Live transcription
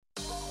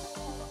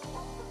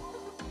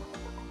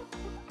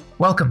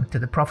Welcome to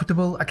the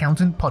Profitable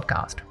Accountant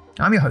Podcast.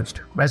 I'm your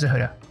host, Reza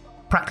Huda,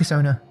 practice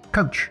owner,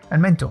 coach,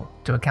 and mentor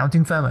to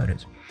accounting firm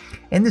owners.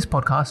 In this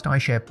podcast, I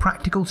share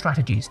practical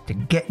strategies to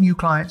get new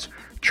clients,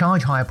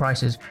 charge higher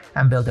prices,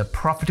 and build a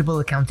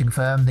profitable accounting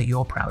firm that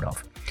you're proud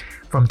of.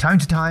 From time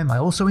to time, I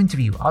also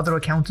interview other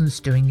accountants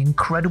doing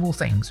incredible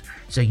things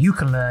so you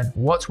can learn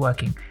what's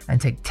working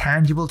and take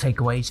tangible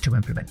takeaways to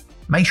implement.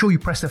 Make sure you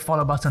press the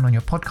follow button on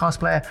your podcast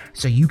player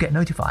so you get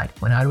notified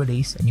when I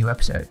release a new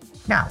episode.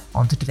 Now,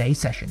 on to today's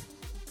session.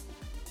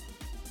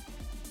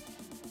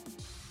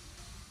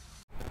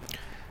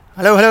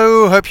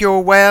 Hello, hope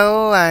you're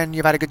well and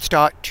you've had a good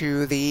start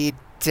to the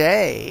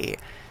day.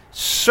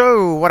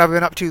 So, what have I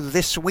been up to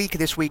this week?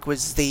 This week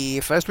was the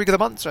first week of the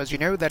month, so as you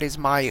know, that is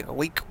my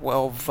week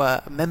of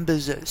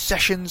members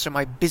sessions, so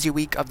my busy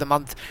week of the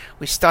month.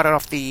 We started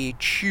off the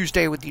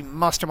Tuesday with the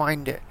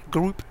Mastermind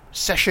group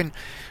session,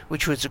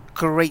 which was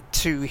great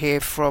to hear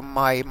from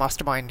my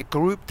Mastermind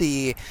group,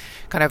 the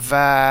kind of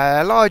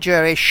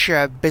larger-ish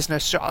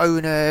business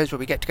owners, where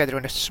we get together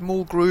in a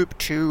small group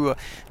to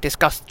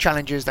discuss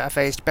challenges that are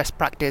faced, best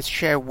practice,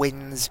 share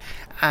wins,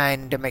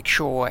 and make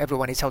sure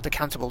everyone is held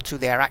accountable to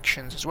their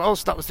actions as well.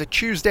 So that was the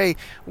Tuesday.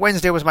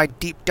 Wednesday was my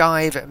deep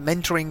dive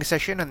mentoring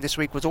session, and this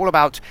week was all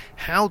about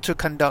how to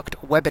conduct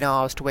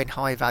webinars to win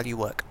high value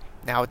work.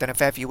 Now, I've done a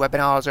fair few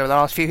webinars over the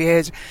last few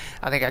years.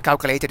 I think I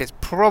calculated it's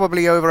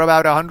probably over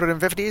about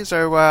 150,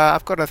 so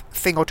I've got a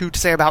thing or two to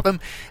say about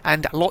them,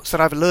 and lots that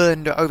I've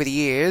learned over the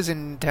years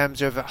in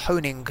terms of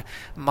honing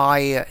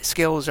my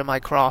skills and my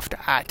craft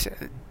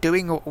at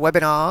doing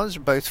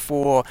webinars, both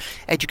for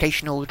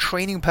educational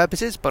training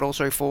purposes, but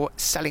also for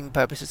selling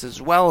purposes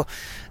as well.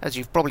 As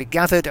you've probably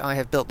gathered, I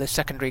have built this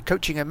secondary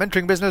coaching and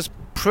mentoring business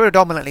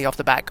predominantly off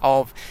the back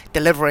of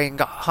delivering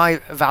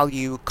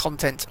high-value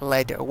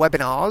content-led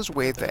webinars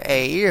with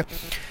a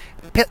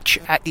pitch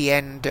at the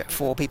end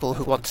for people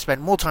who want to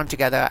spend more time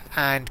together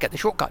and get the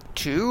shortcut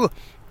to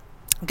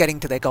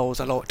getting to their goals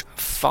a lot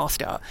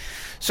faster.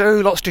 So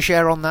lots to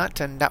share on that,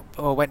 and that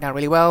went down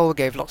really well.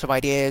 Gave lots of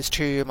ideas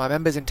to my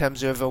members in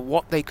terms of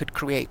what they could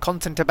create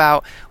content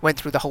about. Went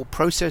through the whole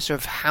process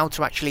of how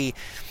to actually,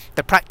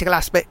 the practical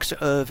aspects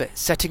of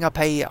setting up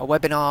a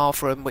webinar,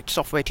 from which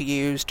software to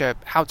use, to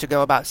how to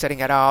go about setting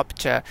it up,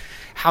 to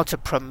how to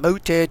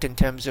promote it in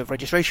terms of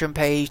registration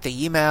page,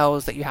 the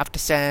emails that you have to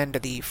send,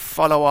 the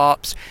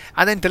follow-ups,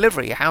 and then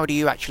delivery. How do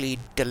you actually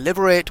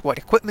deliver it? What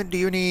equipment do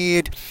you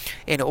need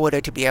in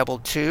order to be able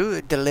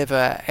to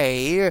deliver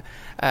a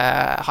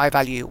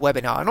high-value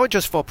webinar? Not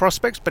just for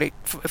prospects, but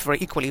for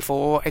equally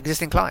for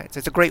existing clients.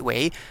 It's a great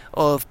way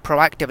of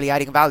proactively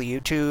adding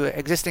value to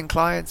existing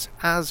clients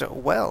as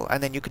well,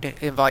 and then you can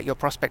invite your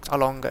prospects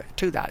along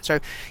to that. So,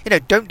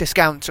 don't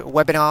discount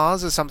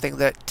webinars as something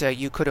that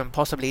you couldn't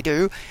possibly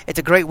do. It's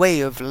a great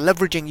way of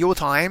leveraging your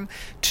time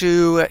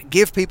to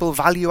give people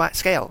value at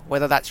scale,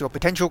 whether that's your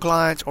potential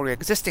clients or your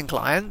existing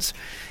clients,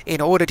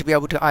 in order to be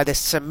able to either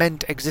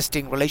cement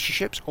existing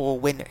relationships or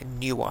win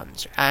new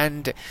ones.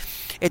 And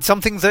it's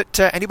something that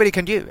anybody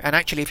can do. And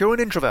actually, if you're an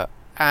introvert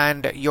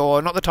and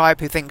you're not the type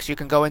who thinks you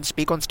can go and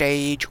speak on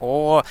stage,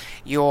 or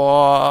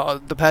you're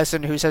the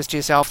person who says to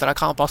yourself that I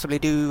can't possibly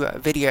do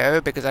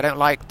video because I don't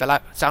like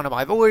the sound of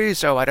my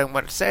voice, or I don't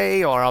want to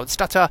say, or I would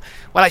stutter,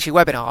 well, actually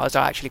webinars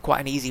are actually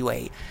quite an easy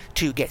way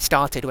to get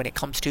started when it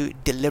comes to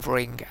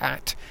delivering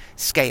at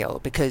scale,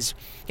 because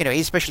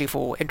especially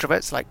for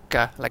introverts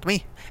like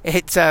me,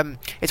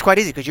 it's quite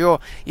easy, because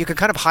you can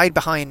kind of hide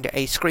behind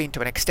a screen to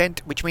an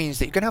extent, which means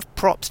that you can have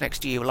props next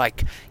to you,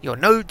 like your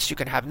notes. You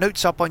can have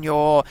notes up on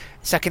your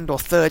second or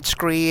third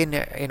screen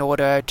in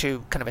order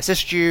to kind of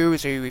assist you.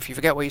 So if you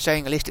forget what you're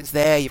saying, at least it's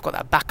there. You've got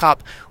that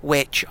backup,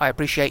 which I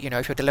appreciate.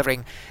 If you're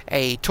delivering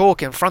a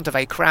talk in front of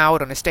a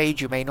crowd on a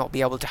stage, you may not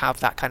be able to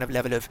have that kind of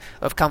level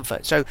of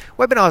comfort. So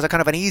webinars are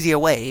kind of an easier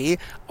way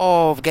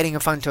of getting in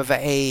front of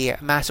a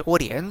mass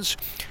audience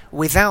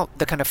without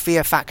the kind of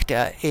fear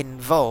factor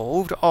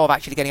involved of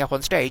actually getting up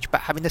on stage,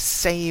 but having the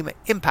same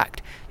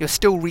impact. You're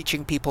still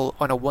reaching people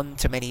on a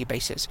one-to-many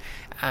basis,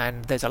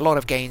 and there's a lot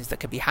of gains that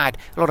can be had,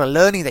 a lot of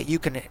learning that you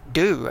can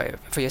do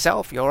for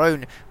yourself, your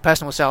own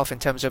personal self, in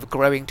terms of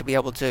growing to be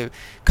able to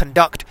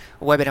conduct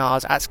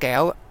webinars at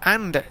scale.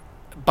 And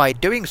by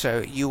doing so,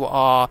 you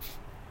are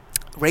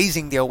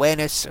raising the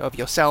awareness of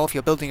yourself,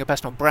 you're building your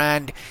personal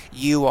brand,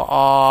 you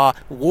are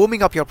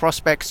warming up your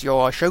prospects,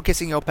 you're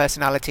showcasing your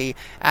personality,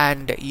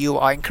 and you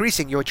are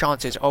increasing your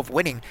chances of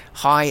winning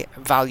high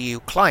value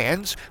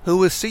clients who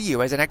will see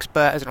you as an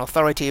expert, as an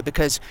authority,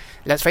 because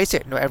let's face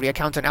it, not every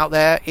accountant out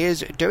there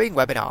is doing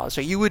webinars,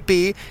 so you would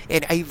be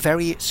in a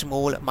very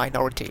small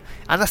minority,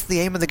 and that's the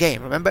aim of the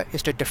game, remember,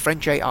 is to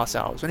differentiate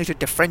ourselves. We need to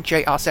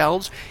differentiate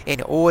ourselves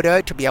in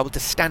order to be able to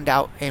stand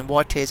out in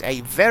what is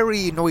a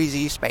very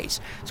noisy space.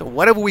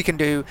 So whatever we can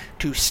do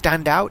to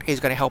stand out is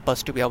going to help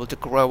us to be able to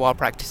grow our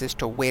practices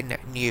to win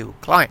new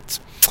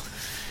clients.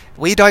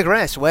 We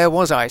digress. Where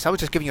was I? So I was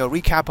just giving you a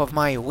recap of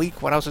my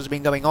week. What else has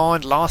been going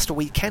on? Last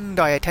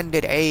weekend I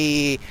attended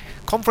a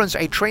conference,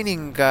 a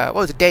training, it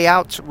was a day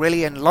out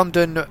really in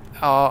London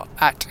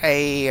at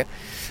a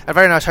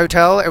very nice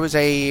hotel. It was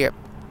a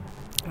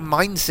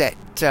mindset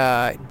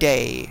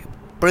day,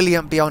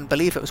 brilliant beyond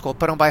belief it was called,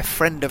 put on by a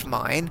friend of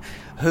mine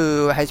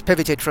who has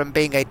pivoted from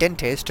being a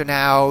dentist to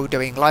now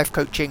doing life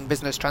coaching,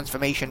 business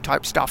transformation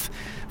type stuff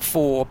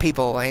for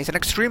people. And he's done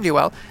extremely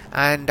well,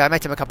 and I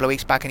met him a couple of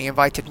weeks back, and he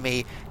invited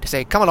me to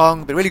say, come along,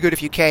 it'd be really good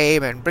if you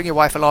came, and bring your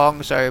wife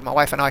along. So my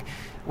wife and I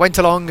went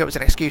along. It was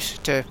an excuse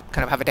to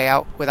kind of have a day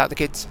out without the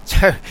kids.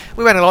 So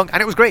we went along,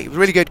 and it was great. It was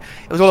really good.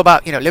 It was all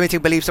about,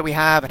 limiting beliefs that we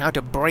have and how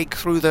to break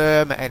through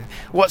them and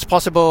what's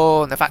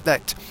possible, and the fact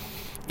that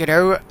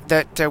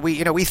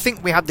we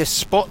think we have this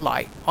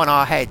spotlight on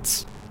our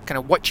heads kind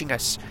of watching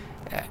us.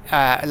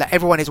 Like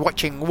everyone is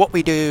watching what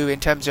we do in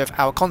terms of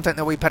our content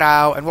that we put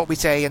out and what we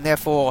say, and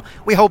therefore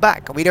we hold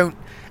back and we don't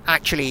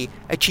actually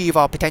achieve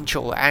our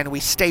potential, and we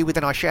stay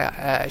within our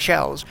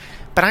shells.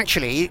 But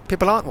actually,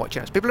 people aren't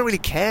watching us. People don't really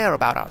care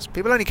about us.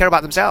 People only care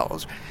about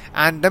themselves.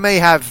 And they may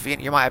have,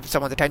 you might have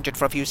someone's attention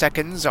for a few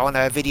seconds on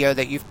a video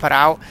that you've put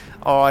out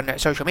on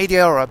social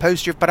media, or a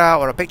post you've put out,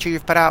 or a picture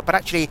you've put out. But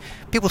actually,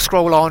 people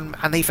scroll on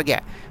and they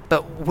forget.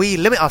 But we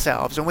limit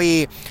ourselves, and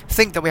we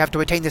think that we have to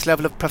attain this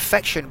level of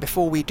perfection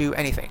before we do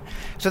anything.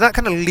 So that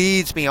kind of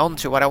leads me on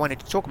to what I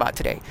wanted to talk about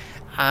today.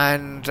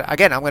 And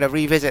again, I'm going to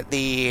revisit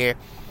the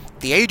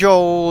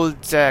age-old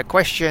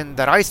question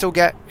that I still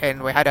get.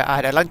 And I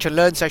had a lunch and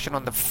learn session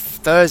on the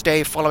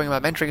Thursday following my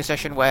mentoring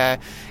session, where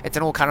it's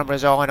an all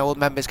cameras on, all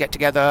members get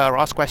together,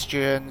 ask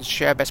questions,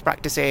 share best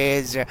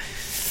practices,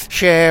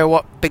 share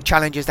what big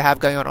challenges they have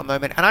going on at the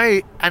moment. And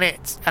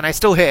I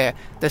still hear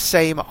the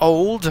same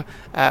old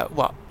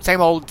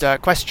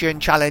question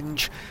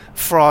challenge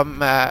from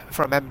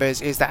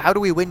members, is that how do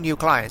we win new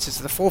clients? It's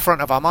at the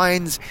forefront of our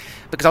minds,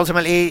 because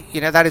ultimately,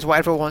 that is what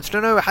everyone wants to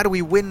know. How do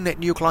we win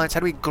new clients? How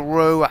do we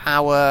grow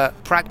our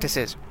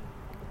practices?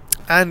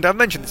 And I've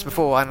mentioned this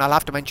before, and I'll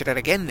have to mention it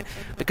again,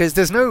 because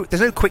there's no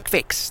quick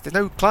fix. There's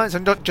no clients are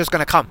not just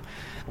going to come.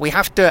 We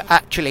have to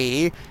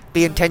actually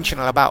be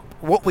intentional about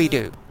what we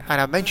do.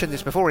 And I've mentioned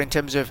this before in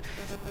terms of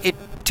it,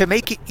 to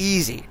make it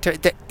easy.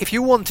 If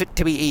you want it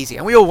to be easy,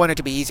 and we all want it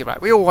to be easy,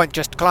 right? We all want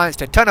just clients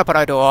to turn up at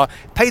our door,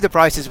 pay the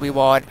prices we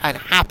want, and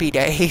happy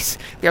days,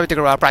 be able to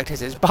grow our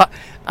practices. But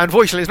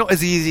unfortunately, it's not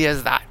as easy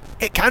as that.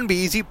 It can be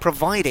easy,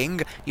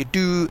 providing you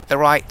do the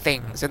right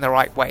things in the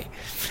right way.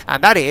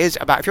 And that is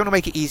about, if you want to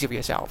make it easy for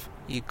yourself,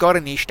 you've got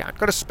to niche down, you've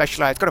got to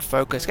specialize, got to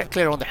focus, get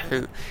clear on the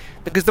who.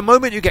 Because the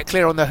moment you get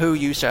clear on the who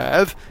you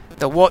serve,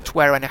 the what,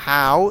 where, and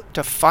how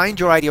to find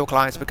your ideal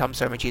clients becomes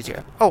so much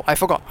easier. Oh, I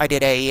forgot, I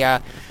did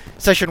a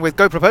session with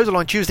Go Proposal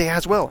on Tuesday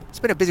as well. It's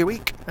been a busy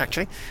week,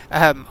 actually.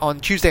 On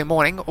Tuesday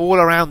morning, all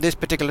around this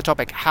particular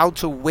topic, how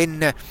to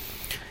win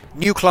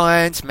new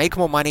clients, make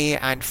more money,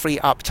 and free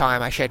up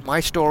time. I shared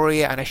my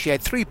story, and I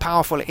shared 3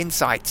 powerful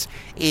insights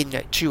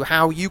into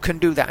how you can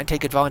do that and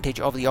take advantage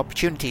of the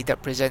opportunity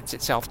that presents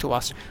itself to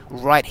us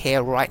right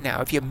here, right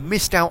now. If you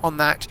missed out on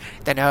that,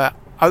 then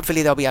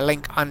hopefully there'll be a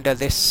link under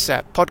this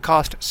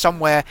podcast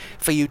somewhere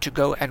for you to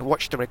go and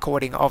watch the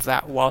recording of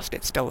that whilst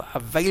it's still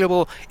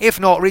available.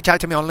 If not, reach out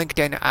to me on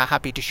LinkedIn.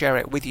 Happy to share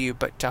it with you,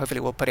 but hopefully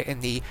we'll put it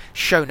in the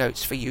show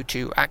notes for you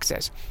to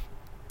access.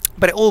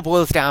 But it all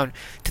boils down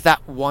to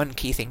that one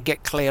key thing: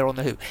 get clear on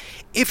the who.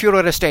 If you're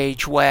at a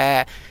stage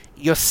where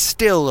you're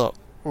still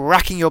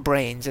racking your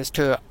brains as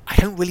to, I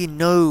don't really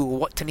know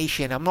what to niche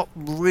in, I'm not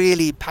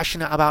really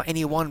passionate about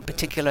any one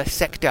particular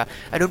sector,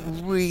 I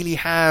don't really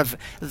have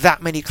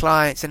that many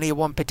clients in any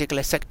one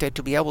particular sector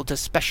to be able to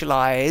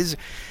specialize,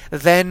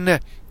 then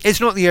it's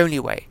not the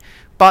only way.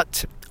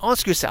 But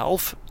ask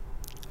yourself,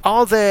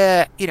 are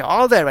there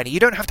any? You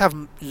don't have to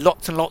have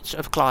lots and lots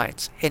of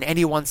clients in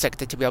any one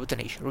sector to be able to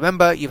niche.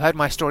 Remember, you've heard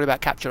my story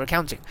about Capture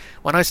Accounting.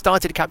 When I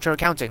started Capture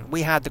Accounting,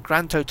 we had the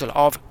grand total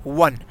of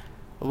one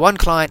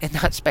client in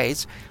that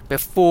space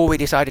before we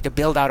decided to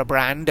build out a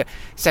brand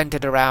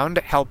centered around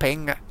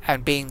helping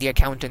and being the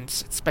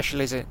accountants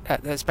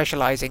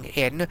specializing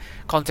in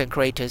content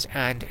creators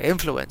and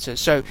influencers.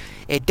 So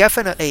it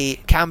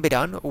definitely can be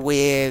done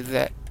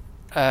with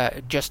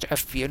just a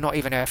few, not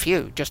even a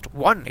few, just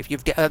one. If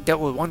you've dealt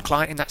with one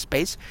client in that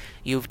space,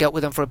 you've dealt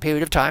with them for a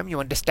period of time, you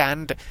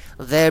understand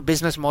their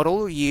business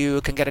model, you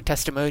can get a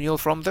testimonial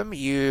from them,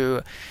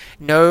 you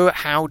know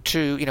how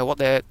to, what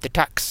the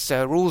tax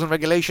rules and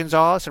regulations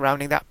are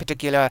surrounding that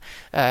particular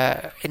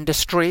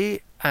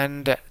industry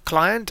and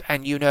client,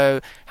 and you know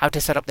how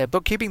to set up their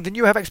bookkeeping, then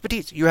you have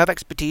expertise. You have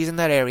expertise in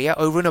that area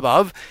over and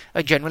above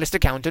a generalist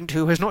accountant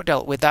who has not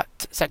dealt with that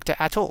sector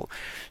at all.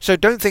 So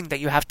don't think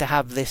that you have to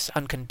have this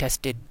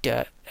uncontested,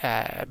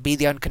 be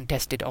the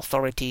uncontested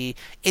authority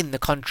in the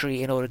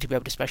country in order to be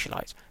able to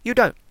specialize. You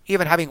don't.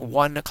 Even having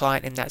one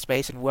client in that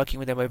space and working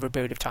with them over a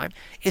period of time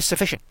is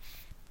sufficient.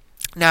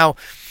 Now,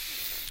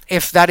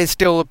 if that is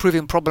still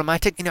proving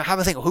problematic, have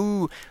a think.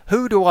 Who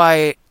do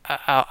I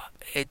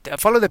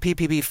follow the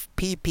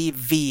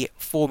PPV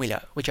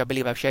formula, which I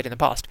believe I've shared in the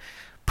past.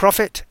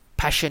 Profit,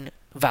 passion,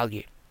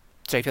 value.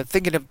 So if you're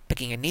thinking of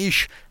picking a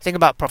niche, think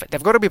about profit.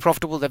 They've got to be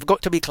profitable. They've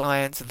got to be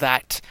clients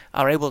that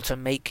are able to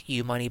make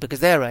you money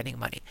because they're earning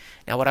money.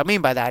 Now, what I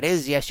mean by that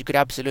is, yes, you could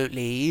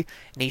absolutely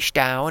niche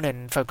down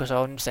and focus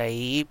on,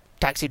 say,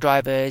 taxi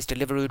drivers,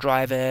 delivery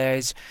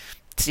drivers,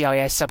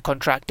 CIS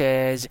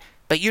subcontractors,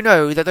 but you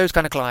know that those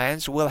kind of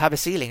clients will have a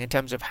ceiling in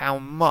terms of how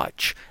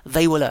much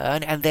they will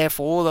earn, and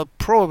therefore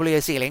probably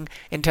a ceiling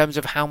in terms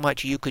of how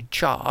much you could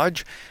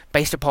charge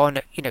based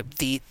upon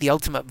the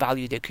ultimate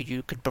value that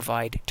you could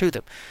provide to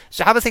them.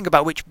 So have a think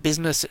about which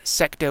business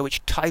sector,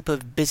 which type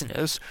of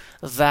business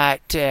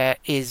that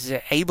is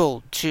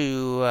able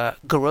to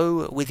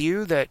grow with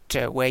you,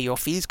 that where your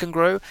fees can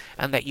grow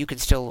and that you can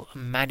still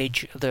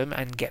manage them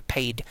and get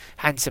paid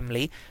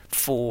handsomely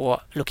for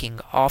looking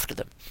after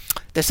them.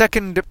 The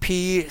second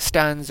P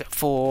stands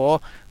for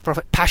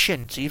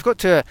passion. So you've got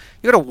to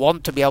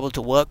want to be able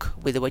to work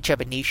with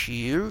whichever niche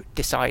you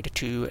decide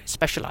to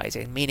specialize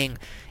in, meaning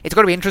it's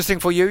got to be interesting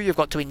for you. You've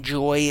got to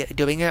enjoy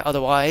doing it.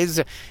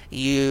 Otherwise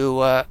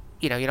you're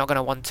not going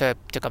to want to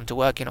come to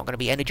work. You're not going to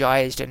be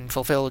energized and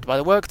fulfilled by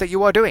the work that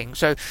you are doing.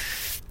 So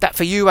that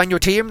for you and your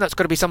team, that's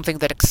got to be something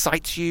that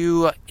excites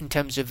you in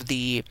terms of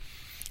the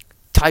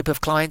type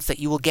of clients that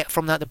you will get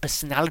from that, the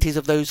personalities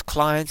of those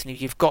clients. And if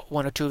you've got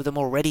one or two of them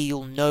already,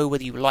 you'll know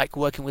whether you like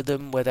working with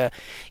them, whether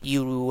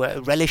you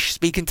relish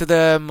speaking to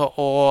them,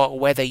 or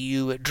whether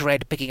you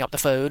dread picking up the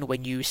phone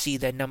when you see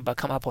their number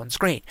come up on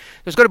screen.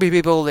 There's got to be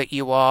people that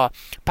you are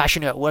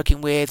passionate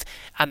working with,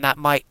 and that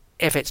might,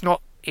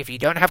 if you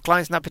don't have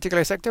clients in that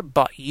particular sector,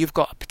 but you've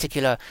got a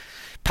particular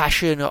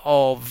passion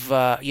of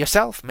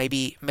yourself.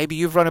 Maybe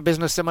you've run a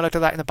business similar to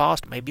that in the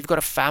past. Maybe you've got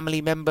a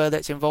family member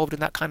that's involved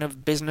in that kind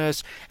of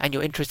business and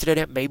you're interested in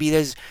it. Maybe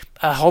there's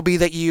a hobby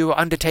that you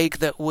undertake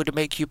that would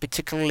make you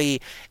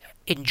particularly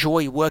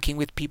enjoy working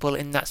with people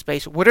in that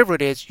space. Whatever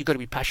it is, you've got to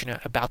be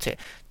passionate about it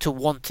to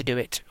want to do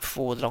it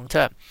for the long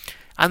term.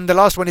 And the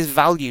last one is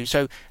value.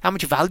 So how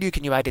much value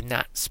can you add in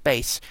that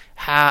space?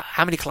 How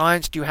many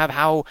clients do you have?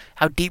 How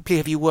deeply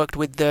have you worked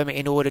with them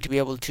in order to be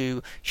able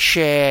to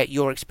share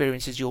your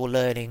experiences, your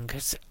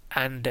learnings,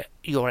 and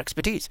your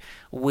expertise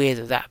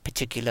with that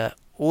particular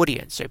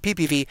audience? So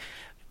PPV,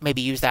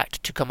 maybe use that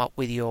to come up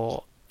with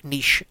your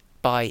niche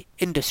by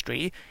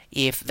industry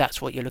if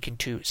that's what you're looking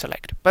to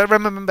select. But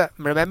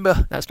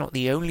remember, that's not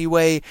the only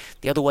way.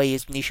 The other way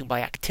is niching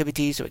by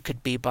activity. So it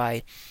could be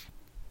by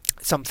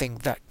something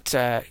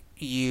that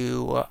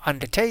you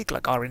undertake,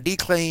 like R&D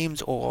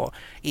claims or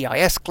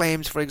EIS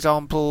claims, for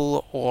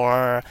example,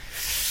 or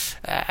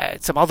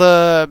some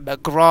other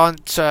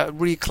grant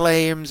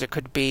reclaims. It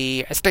could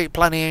be estate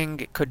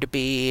planning, it could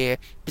be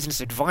business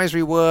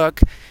advisory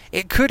work,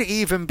 it could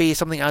even be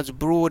something as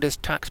broad as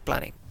tax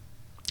planning.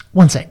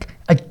 One sec,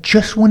 I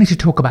just wanted to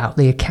talk about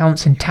the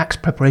accounts and tax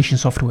preparation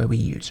software we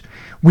use.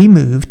 We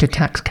moved to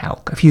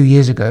TaxCalc a few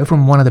years ago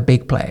from one of the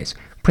big players,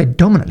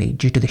 predominantly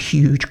due to the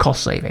huge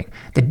cost saving.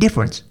 The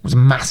difference was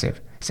massive,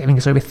 saving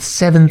us over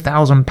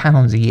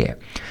 £7,000 a year.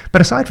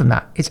 But aside from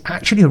that, it's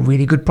actually a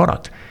really good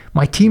product.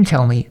 My team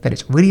tell me that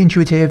it's really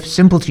intuitive,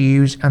 simple to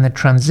use, and the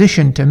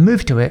transition to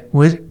move to it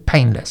was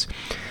painless.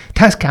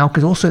 TaxCalc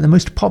is also the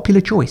most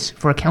popular choice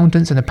for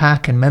accountants in the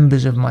pack and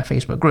members of my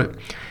Facebook group.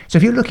 So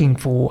if you're looking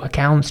for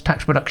accounts,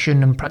 tax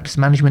production, and practice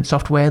management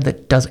software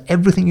that does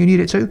everything you need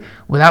it to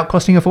without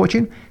costing a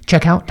fortune,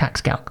 check out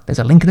TaxCalc. There's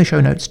a link in the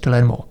show notes to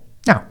learn more.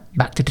 Now,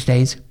 back to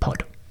today's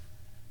pod.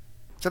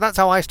 So that's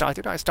how I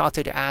started. I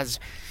started as,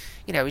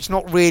 it's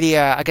not really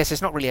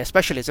it's not really a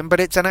specialism, but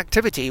it's an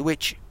activity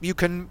which you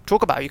can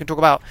talk about. You can talk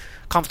about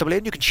comfortably,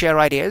 and you can share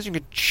ideas. You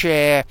can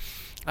share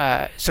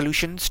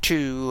solutions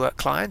to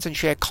clients and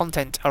share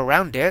content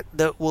around it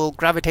that will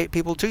gravitate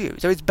people to you.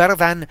 So it's better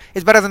than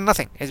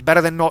nothing. It's better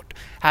than not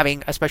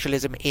having a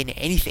specialism in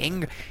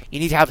anything.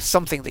 You need to have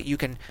something that you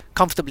can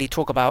comfortably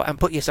talk about and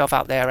put yourself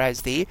out there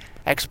as the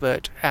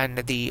expert and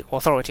the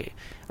authority.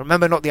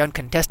 Remember, not the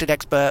uncontested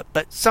expert,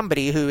 but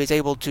somebody who is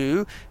able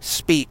to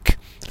speak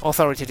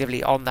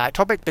authoritatively on that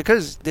topic,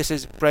 because this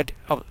is bread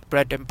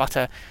and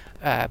butter,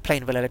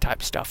 plain vanilla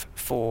type stuff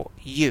for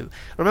you.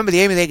 Remember, the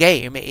aim of the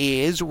game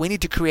is we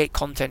need to create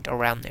content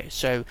around this.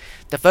 So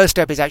the first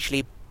step is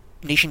actually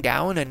niching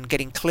down and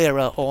getting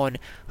clearer on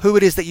who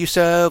it is that you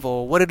serve,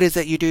 or what it is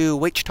that you do,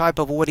 which type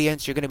of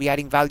audience you're going to be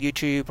adding value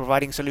to,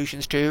 providing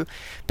solutions to,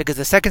 because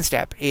the second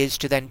step is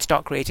to then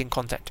start creating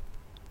content.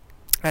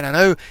 And I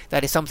know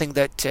that is something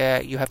that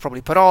you have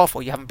probably put off,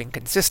 or you haven't been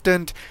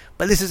consistent,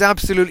 but this is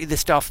absolutely the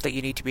stuff that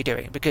you need to be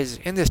doing, because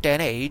in this day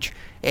and age,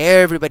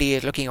 everybody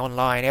is looking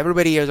online,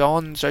 everybody is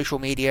on social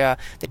media,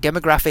 the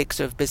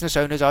demographics of business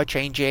owners are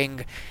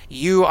changing.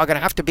 You are going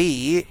to have to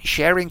be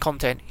sharing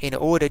content in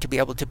order to be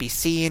able to be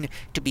seen,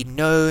 to be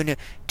known,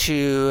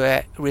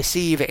 to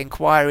receive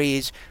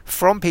inquiries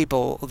from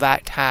people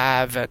that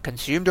have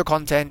consumed your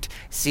content,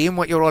 seen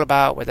what you're all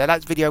about, whether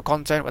that's video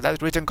content, whether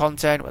that's written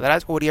content, whether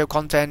that's audio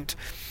content.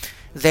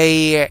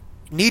 They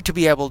need to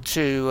be able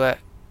to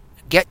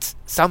get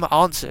some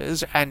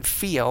answers and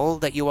feel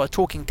that you are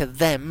talking to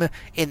them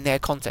in their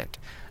content.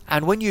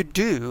 And when you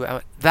do,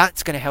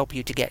 that's going to help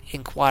you to get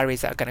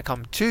inquiries that are going to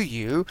come to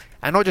you,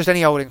 and not just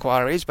any old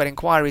inquiries, but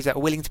inquiries that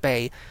are willing to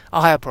pay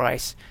a higher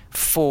price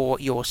for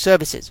your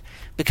services.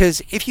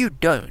 Because if you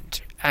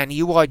don't, and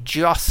you are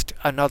just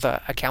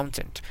another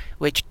accountant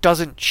which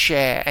doesn't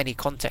share any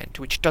content,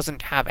 which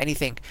doesn't have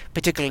anything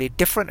particularly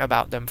different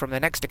about them from the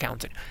next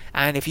accountant.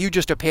 And if you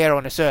just appear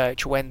on a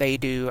search when they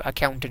do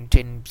accountant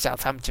in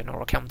Southampton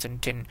or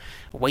accountant in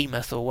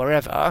Weymouth or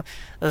wherever,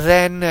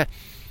 then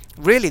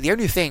really the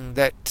only thing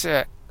that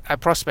a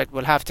prospect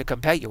will have to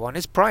compare you on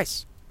is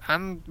price.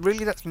 And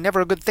really that's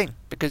never a good thing,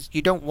 because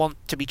you don't want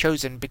to be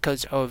chosen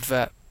because of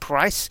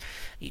price,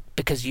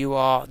 because you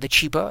are the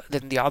cheaper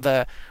than the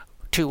other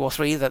 2 or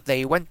 3 that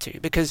they went to,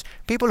 because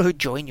people who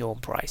join you on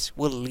price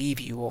will leave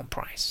you on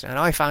price. And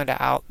I found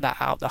out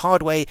the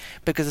hard way,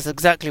 because it's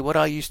exactly what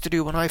I used to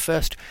do when I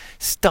first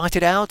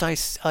started out. I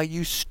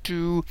used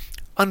to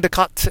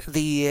undercut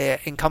the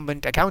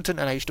incumbent accountant,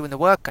 and I used to win the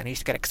work, and I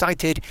used to get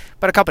excited,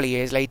 but a couple of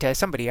years later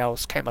somebody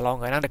else came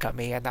along and undercut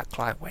me, and that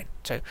client went.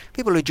 So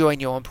people who join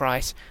you on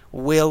price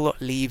will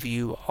leave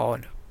you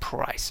on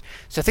price.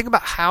 So think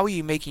about how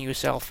you're making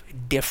yourself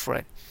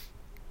different.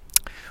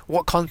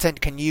 What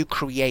content can you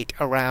create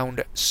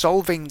around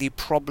solving the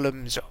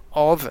problems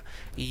of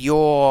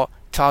your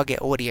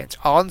target audience,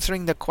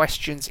 answering the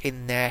questions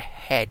in their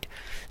head?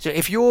 So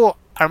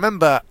I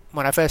remember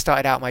when I first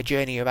started out my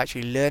journey of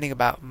actually learning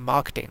about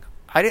marketing,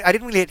 I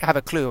didn't really have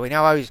a clue.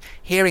 I was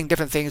hearing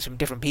different things from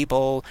different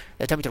people.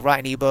 They told me to write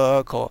an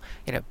ebook or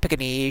pick a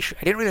niche.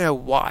 I didn't really know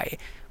why.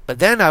 But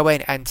then I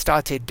went and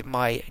started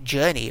my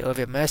journey of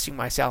immersing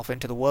myself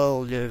into the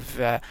world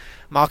of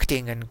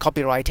marketing and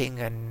copywriting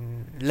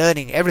and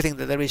learning everything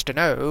that there is to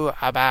know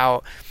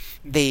about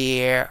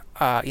the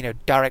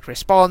direct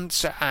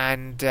response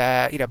and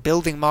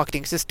building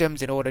marketing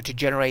systems in order to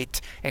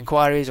generate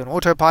inquiries on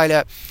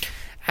autopilot.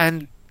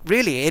 And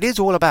really,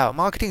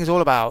 marketing is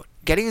all about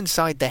getting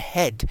inside the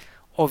head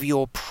of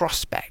your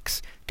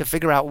prospects to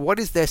figure out what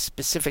is their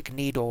specific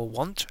need or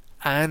want,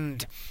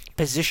 and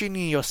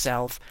positioning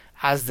yourself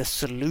as the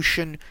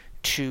solution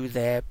to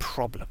their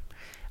problem.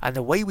 And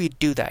the way we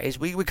do that is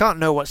we can't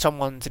know what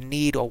someone's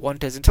need or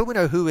want is until we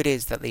know who it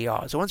is that they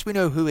are. So once we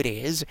know who it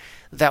is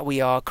that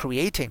we are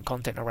creating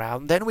content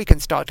around, then we can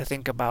start to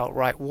think about,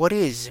 right, what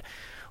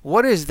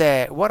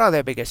are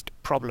their biggest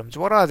problems?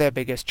 What are their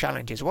biggest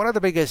challenges? What are the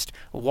biggest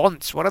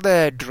wants? What are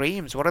their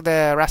dreams? What are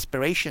their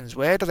aspirations?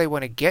 Where do they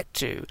want to get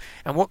to?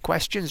 And what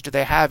questions do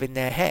they have in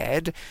their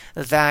head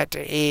that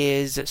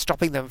is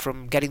stopping them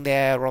from getting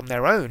there on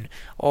their own,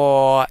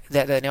 or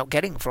that they're not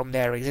getting from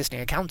their existing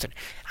accountant?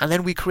 And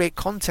then we create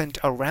content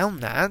around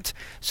that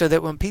so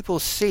that when people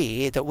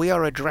see that we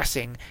are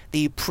addressing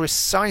the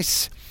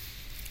precise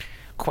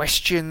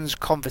questions,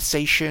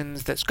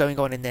 conversations that's going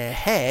on in their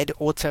head,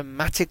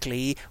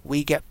 automatically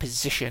we get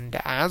positioned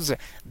as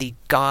the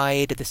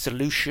guide, the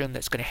solution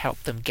that's going to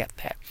help them get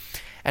there.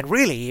 And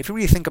really, if you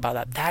really think about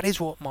that, that is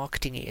what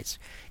marketing is.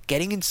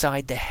 Getting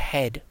inside the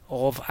head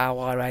of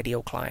our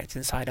ideal clients,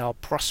 inside our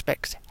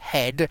prospects'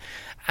 head,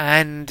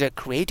 and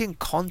creating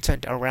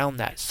content around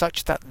that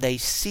such that they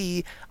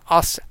see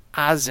us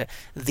as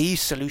the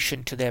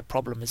solution to their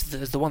problem, as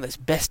the one that's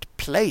best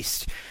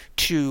placed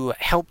to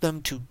help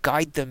them, to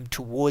guide them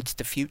towards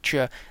the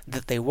future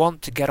that they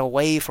want, to get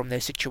away from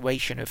their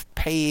situation of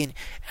pain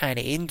and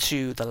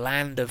into the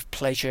land of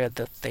pleasure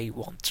that they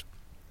want.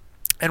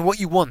 And what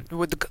you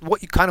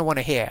kind of want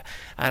to hear,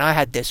 and I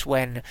had this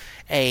when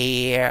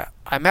I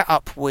met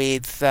up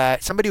with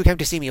somebody who came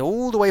to see me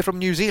all the way from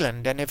New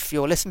Zealand. And if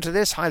you're listening to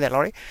this, hi there,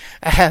 Laurie,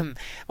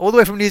 all the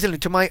way from New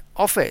Zealand to my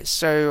office.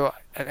 So,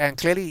 and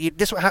clearly,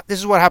 this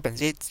is what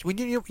happens. It's when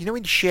when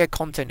you share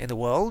content in the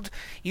world,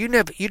 you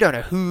don't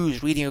know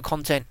who's reading your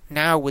content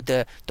now with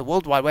the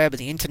World Wide Web and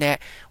the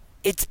internet.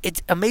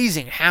 It's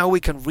amazing how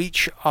we can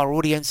reach our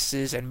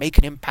audiences and make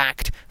an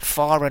impact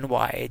far and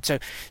wide. So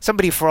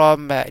somebody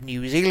from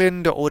New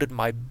Zealand ordered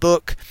my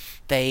book.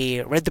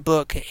 They read the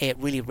book. It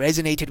really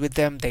resonated with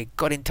them. They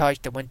got in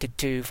touch. They wanted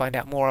to find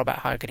out more about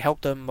how I could help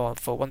them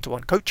for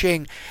one-to-one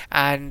coaching,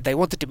 and they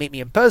wanted to meet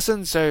me in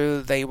person.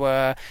 So they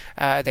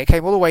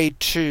came all the way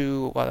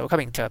to, well, they were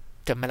coming to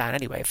Milan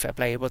anyway, fair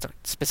play. It wasn't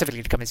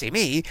specifically to come and see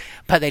me,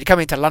 but they'd come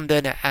into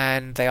London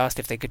and they asked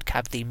if they could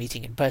have the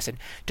meeting in person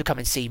to come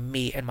and see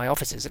me and my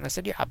offices. And I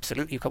said, yeah,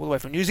 absolutely, you come all the way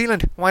from New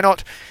Zealand, why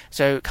not?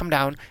 So come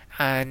down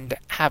and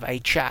have a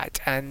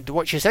chat. And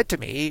what she said to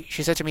me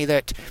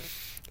that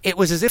it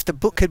was as if the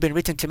book had been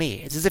written to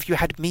me. It's as if you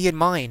had me in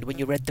mind when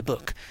you read the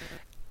book.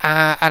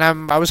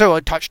 And I was so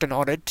touched and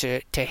honoured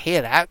to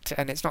hear that,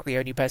 and it's not the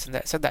only person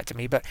that said that to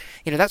me, but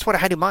that's what I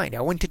had in mind.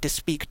 I wanted to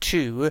speak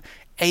to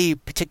a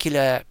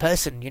particular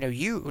person,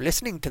 you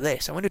listening to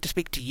this. I wanted to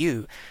speak to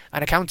you,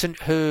 an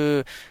accountant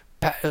who,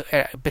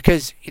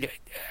 because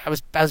I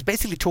was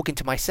basically talking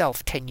to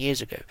myself 10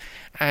 years ago,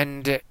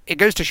 and it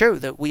goes to show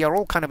that we are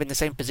all kind of in the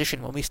same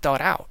position when we start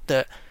out,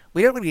 that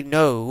we don't really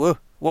know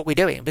what we're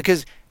doing,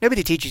 because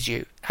nobody teaches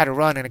you how to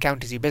run an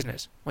accountancy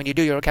business when you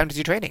do your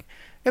accountancy training.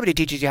 Nobody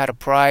teaches you how to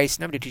price.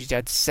 Nobody teaches you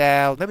how to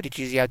sell. Nobody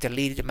teaches you how to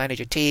lead and manage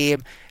a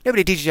team.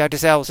 Nobody teaches you how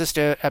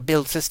to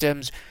build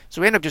systems. So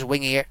we end up just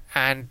winging it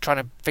and trying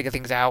to figure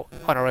things out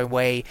on our own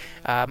way,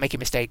 making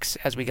mistakes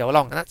as we go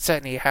along. And that's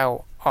certainly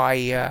how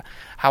I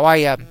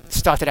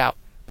started out.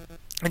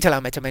 until I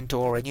met a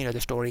mentor, and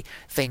the story,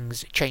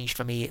 things changed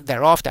for me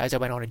thereafter as I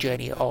went on a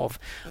journey of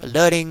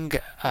learning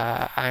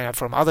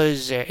from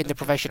others in the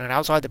profession and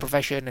outside the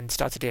profession, and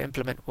started to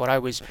implement what I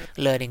was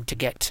learning to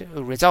get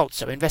results.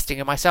 So investing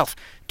in myself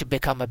to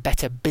become a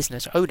better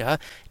business owner,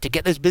 to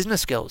get those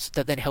business skills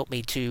that then help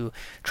me to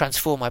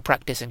transform my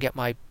practice and get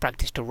my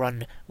practice to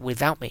run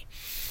without me.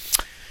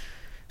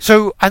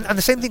 So, and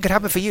the same thing could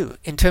happen for you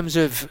in terms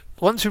of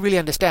once you really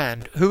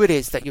understand who it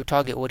is that your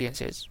target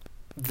audience is,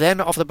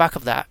 then off the back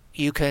of that,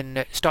 you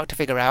can start to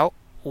figure out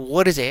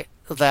what is it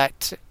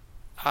that,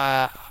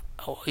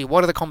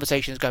 what are the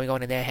conversations going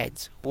on in their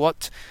heads?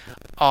 What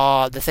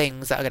are the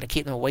things that are going to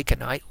keep them awake at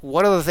night?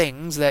 What are the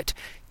things that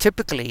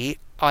typically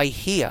I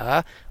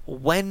hear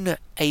when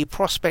a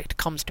prospect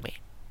comes to me?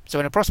 So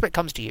when a prospect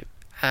comes to you,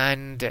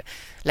 and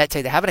let's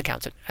say they have an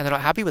accountant and they're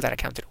not happy with that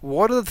accountant,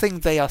 what are the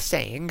things they are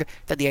saying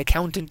that the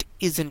accountant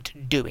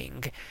isn't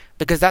doing?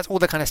 Because that's all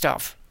the kind of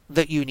stuff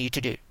that you need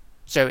to do.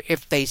 So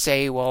if they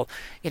say, well,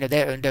 they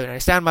don't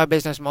understand my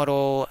business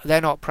model,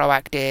 they're not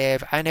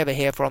proactive, I never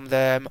hear from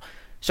them.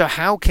 So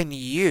how can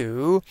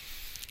you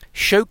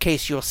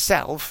showcase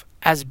yourself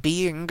as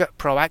being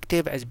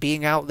proactive, as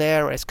being out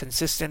there, as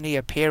consistently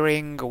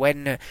appearing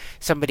when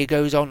somebody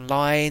goes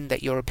online,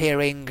 that you're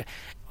appearing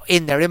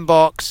in their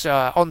inbox,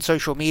 on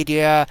social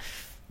media?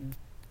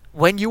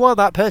 When you are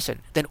that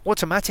person, then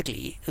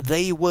automatically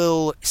they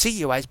will see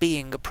you as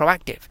being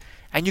proactive.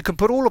 And you can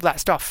put all of that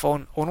stuff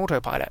on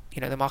autopilot,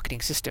 the marketing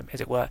system, as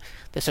it were,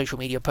 the social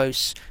media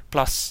posts,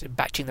 plus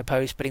batching the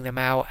posts, putting them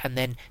out, and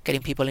then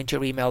getting people into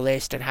your email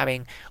list and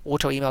having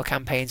auto email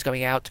campaigns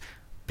going out.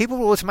 People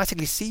will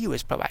automatically see you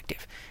as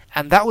proactive.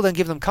 And that will then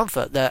give them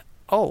comfort that,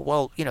 oh,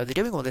 well, they're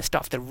doing all this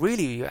stuff. They're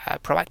really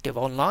proactive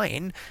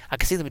online. I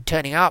can see them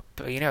turning up,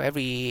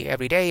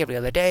 every day, every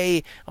other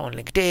day on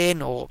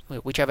LinkedIn or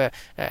whichever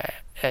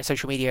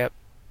social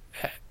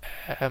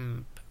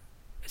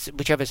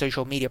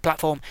media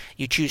platform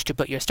you choose to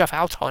put your stuff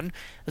out on.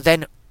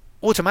 Then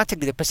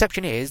automatically the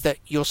perception is that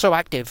you're so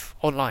active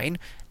online,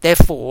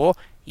 therefore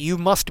you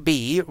must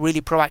be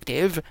really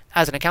proactive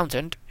as an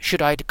accountant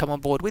should I come on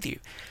board with you.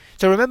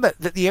 So remember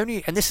that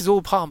and this is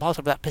all part and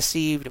parcel of that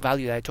perceived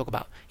value that I talk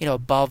about,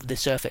 above the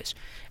surface.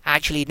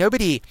 Actually,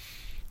 nobody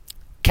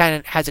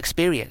has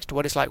experienced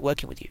what it's like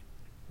working with you.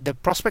 The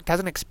prospect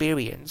hasn't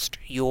experienced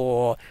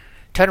your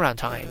turnaround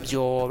times,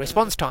 your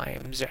response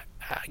times,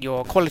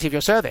 your quality of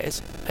your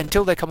service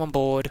until they come on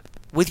board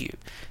with you.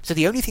 So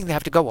the only thing they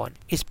have to go on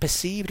is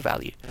perceived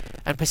value.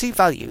 And perceived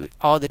value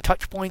are the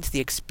touch points, the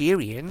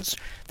experience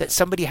that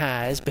somebody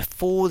has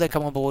before they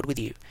come on board with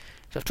you.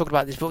 So I've talked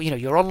about this before,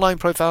 your online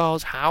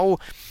profiles, how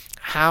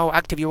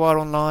active you are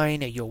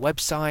online, your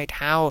website,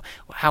 how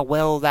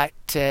well that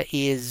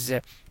is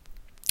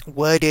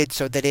worded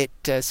so that it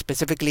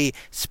specifically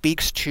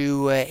speaks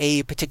to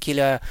a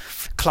particular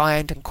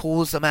client and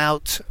calls them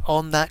out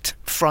on that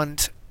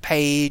front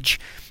page,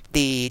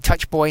 the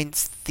touch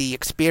points, the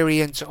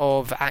experience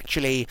of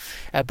actually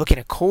booking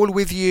a call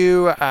with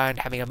you and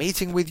having a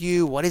meeting with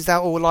you. What is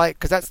that all like?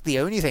 Because that's the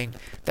only thing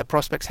that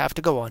prospects have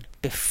to go on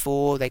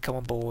before they come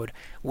on board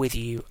with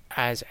you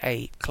as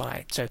a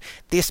client. So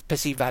this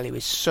perceived value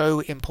is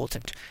so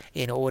important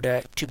in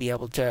order to be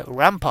able to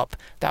ramp up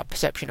that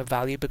perception of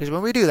value, because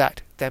when we do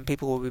that, then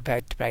people will be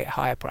prepared to pay a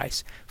higher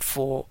price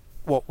for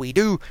what we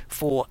do,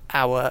 for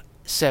our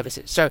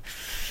services. So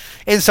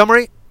in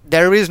summary,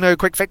 there is no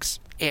quick fix.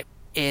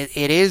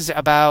 It is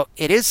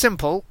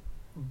simple,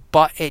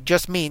 but it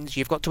just means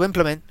you've got to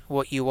implement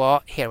what you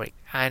are hearing.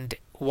 And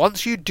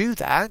once you do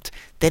that,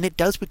 then it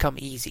does become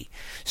easy.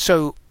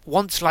 So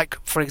once, like,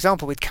 for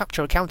example, with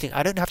Capture Accounting,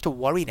 I don't have to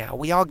worry now.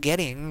 We are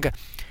getting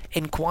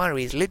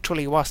inquiries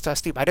literally whilst I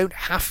sleep. I don't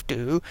have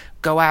to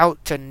go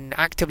out and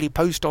actively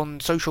post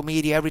on social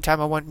media every time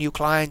I want new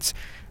clients.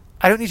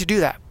 I don't need to do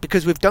that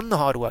because we've done the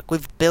hard work.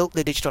 We've built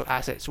the digital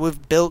assets.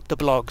 We've built the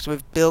blogs.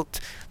 We've built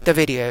the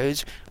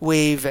videos.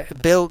 We've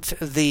built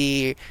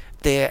we've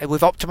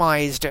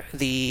optimized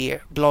the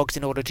blogs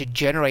in order to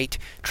generate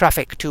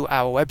traffic to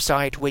our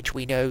website, which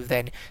we know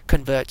then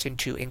converts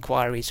into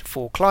inquiries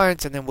for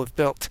clients. And then we've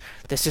built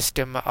the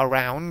system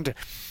around,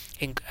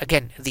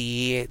 again,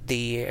 the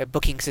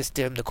booking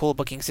system, the call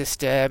booking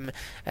system,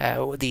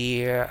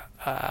 the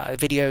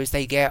videos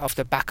they get off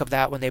the back of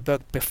that when they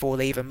book before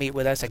they even meet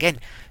with us, again,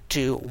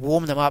 to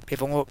warm them up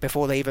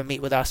before they even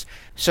meet with us,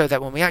 so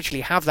that when we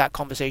actually have that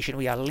conversation,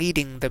 we are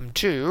leading them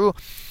to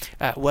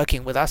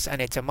working with us,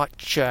 and it's a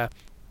much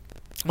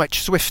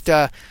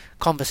swifter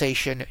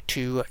conversation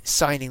to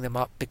signing them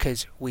up,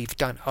 because we've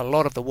done a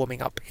lot of the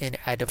warming up in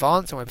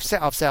advance and we've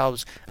set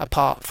ourselves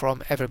apart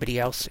from everybody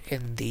else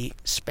in the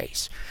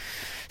space.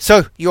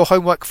 So your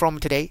homework from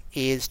today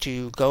is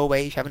to go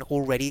away, if you haven't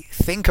already,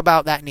 think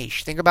about that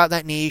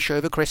niche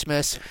over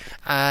Christmas,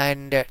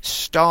 and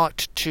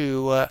start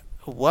to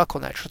work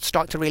on that.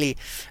 Start to really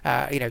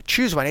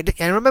choose one.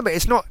 And remember,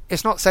 it's not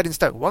set in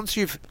stone. Once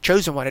you've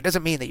chosen one, it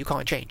doesn't mean that you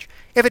can't change.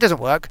 If it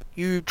doesn't work,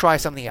 you try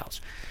something else.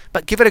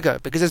 but give it a go,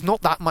 because there's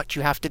not that much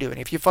you have to do. And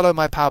if you follow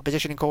my Power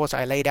Positioning course,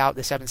 I laid out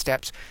the 7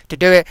 steps to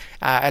do it.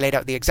 I laid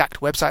out the exact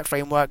website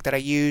framework that I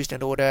used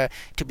in order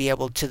to be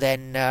able to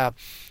then that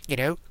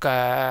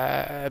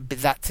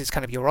is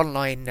kind of your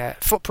online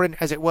footprint,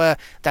 as it were.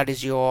 That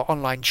is your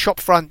online shop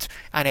front,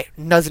 and it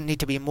doesn't need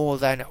to be more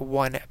than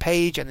 1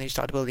 page. And then you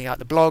start building out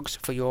the blogs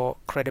for your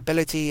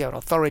credibility and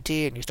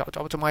authority, and you start to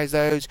optimize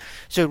those.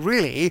 So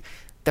really,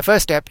 the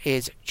first step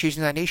is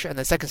choosing that niche, and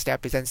the second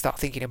step is then start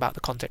thinking about the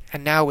content.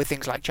 And now with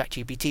things like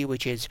ChatGPT,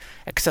 which is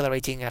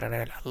accelerating at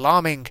an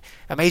alarming,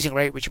 amazing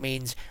rate, which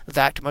means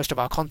that most of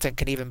our content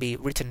can even be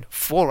written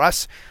for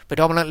us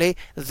predominantly,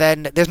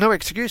 then there's no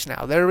excuse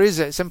now. There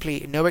is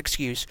simply no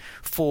excuse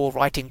for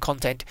writing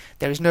content.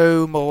 There is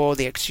no more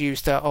the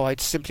excuse that, I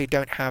simply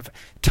don't have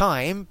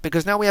time,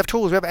 because now we have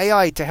tools, we have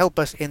AI to help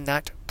us in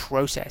that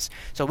process.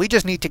 So we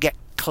just need to get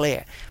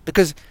clear,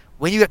 because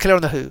when you get clear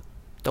on the who,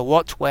 the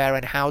what, where,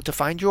 and how to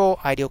find your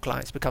ideal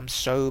clients becomes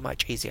so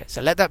much easier.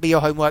 So let that be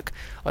your homework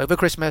over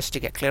Christmas, to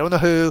get clear on the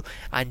who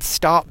and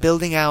start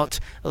building out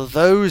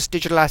those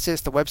digital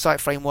assets, the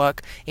website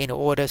framework, in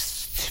order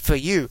for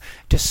you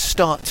to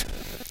start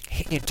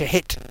to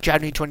hit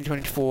January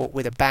 2024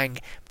 with a bang.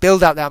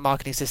 Build out that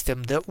marketing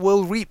system that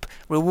will reap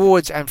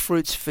rewards and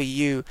fruits for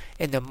you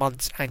in the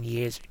months and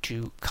years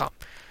to come.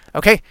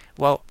 Okay,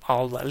 well,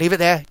 I'll leave it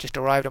there. Just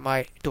arrived at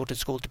my daughter's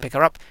school to pick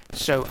her up.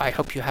 So I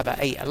hope you have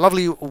a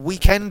lovely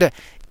weekend.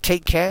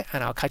 Take care,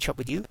 and I'll catch up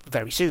with you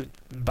very soon.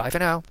 Bye for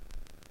now.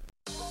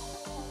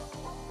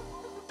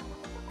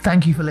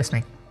 Thank you for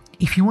listening.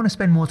 If you want to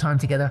spend more time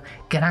together,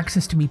 get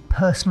access to me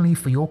personally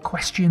for your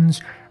questions,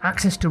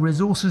 access to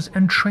resources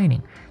and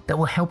training that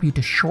will help you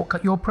to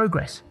shortcut your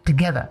progress,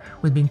 together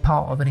with being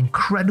part of an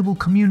incredible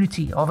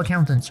community of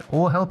accountants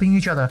all helping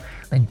each other,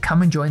 then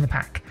come and join the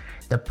pack.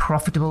 The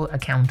Profitable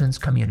Accountants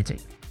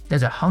community.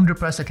 There's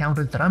 100+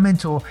 accountants that I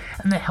mentor,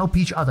 and they help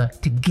each other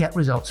to get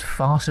results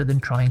faster than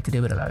trying to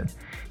do it alone.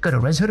 Go to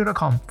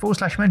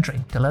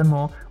reshuda.com/mentoring to learn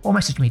more, or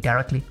message me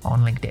directly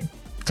on LinkedIn.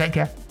 Take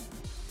care.